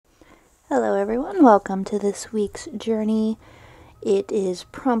Hello everyone, welcome to this week's journey. It is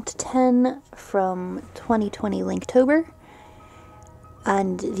prompt 10 from 2020 Linktober,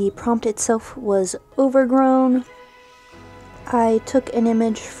 and the prompt itself was Overgrown. I took an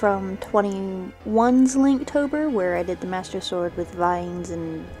image from 21's Linktober, where I did the Master Sword with vines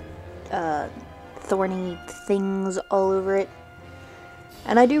and thorny things all over it.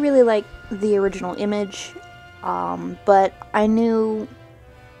 And I do really like the original image, but I knew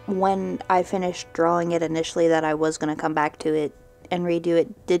when I finished drawing it initially that I was going to come back to it and redo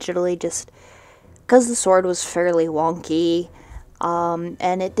it digitally, just because the sword was fairly wonky,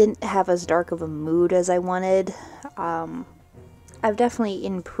 and it didn't have as dark of a mood as I wanted. I've definitely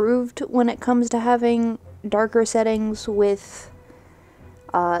improved when it comes to having darker settings with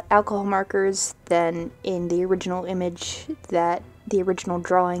alcohol markers than in the original image, that the original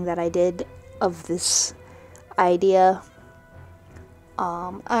drawing that I did of this idea.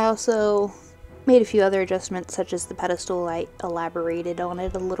 I also made a few other adjustments, such as the pedestal. I elaborated on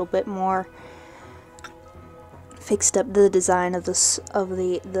it a little bit more, fixed up the design of the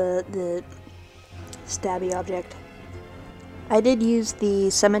stabby object. I did use the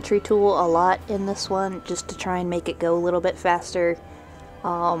symmetry tool a lot in this one, just to try and make it go a little bit faster.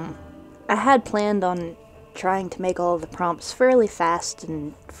 I had planned on trying to make all of the prompts fairly fast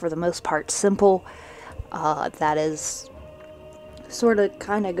and, for the most part, simple. That is sort of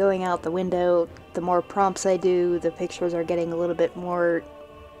kind of going out the window. The more prompts I do, the pictures are getting a little bit more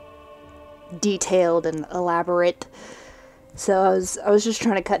detailed and elaborate. So I was just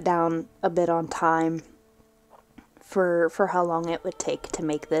trying to cut down a bit on time for how long it would take to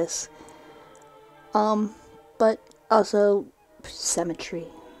make this. But also symmetry,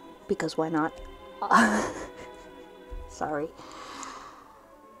 because why not? Sorry.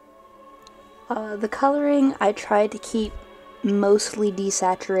 The coloring I tried to keep mostly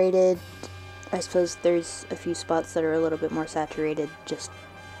desaturated. I suppose there's a few spots that are a little bit more saturated just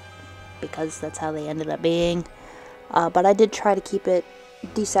because that's how they ended up being. But I did try to keep it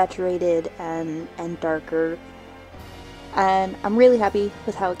desaturated and darker. And I'm really happy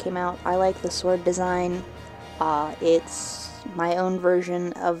with how it came out. I like the sword design. It's my own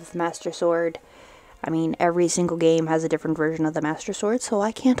version of Master Sword. I mean, every single game has a different version of the Master Sword, so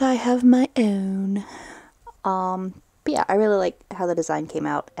why can't I have my own? But yeah, I really like how the design came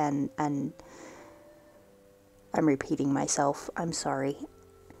out, and I'm repeating myself, I'm sorry.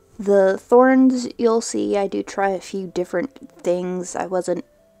 The thorns, you'll see, I do try a few different things. I wasn't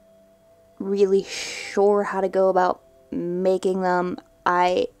really sure how to go about making them.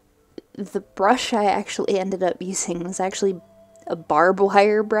 The brush I actually ended up using was actually a barbed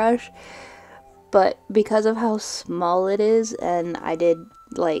wire brush, but because of how small it is, and I did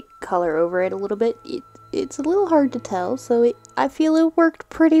like color over it a little bit, it's a little hard to tell, so I feel it worked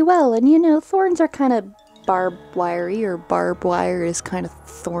pretty well. And you know, thorns are kind of barbed wirey, or barbed wire is kind of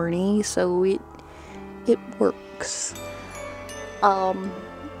thorny, so it works. But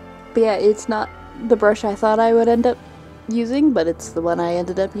yeah, it's not the brush I thought I would end up using, but it's the one I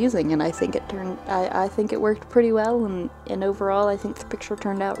ended up using, and I think I think it worked pretty well, and overall I think the picture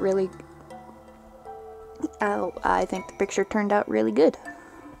turned out really good.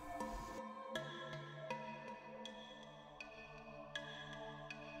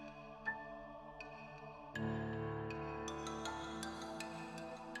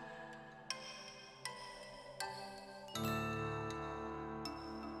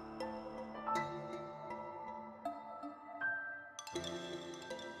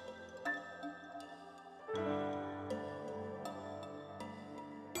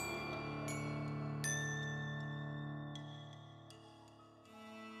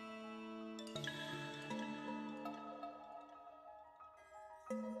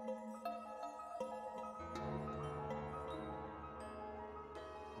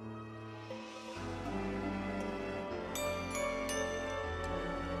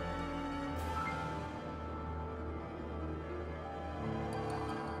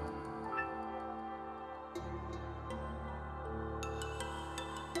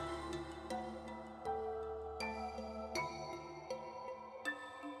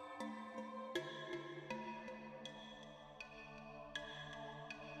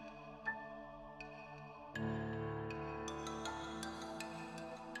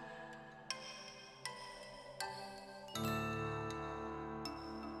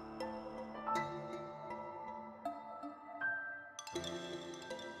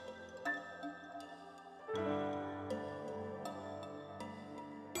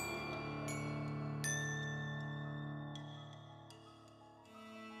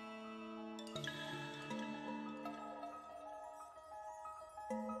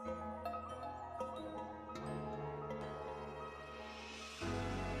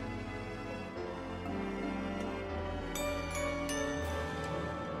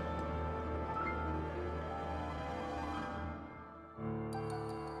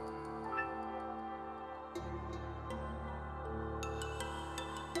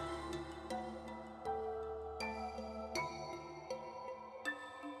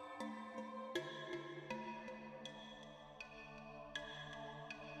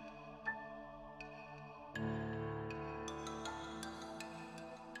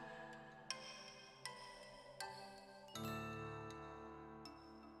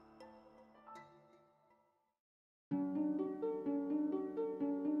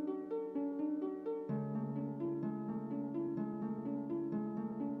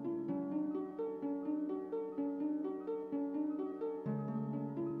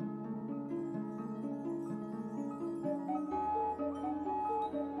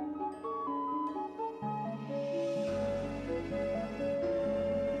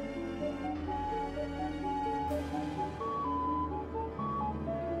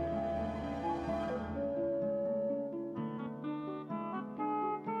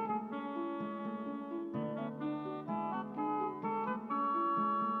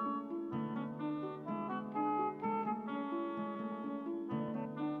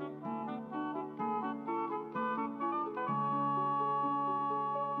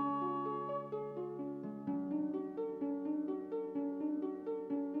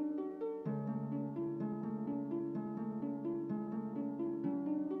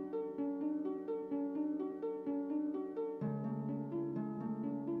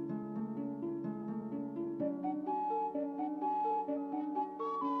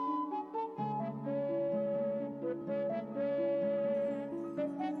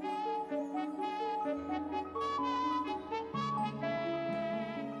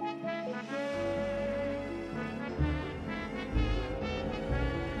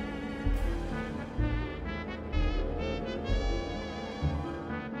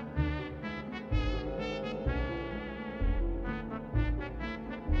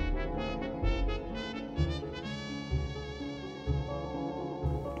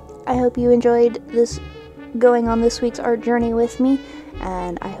 I hope you enjoyed going on this week's art journey with me,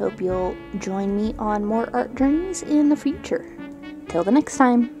 and I hope you'll join me on more art journeys in the future. Till the next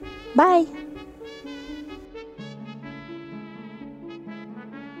time, bye!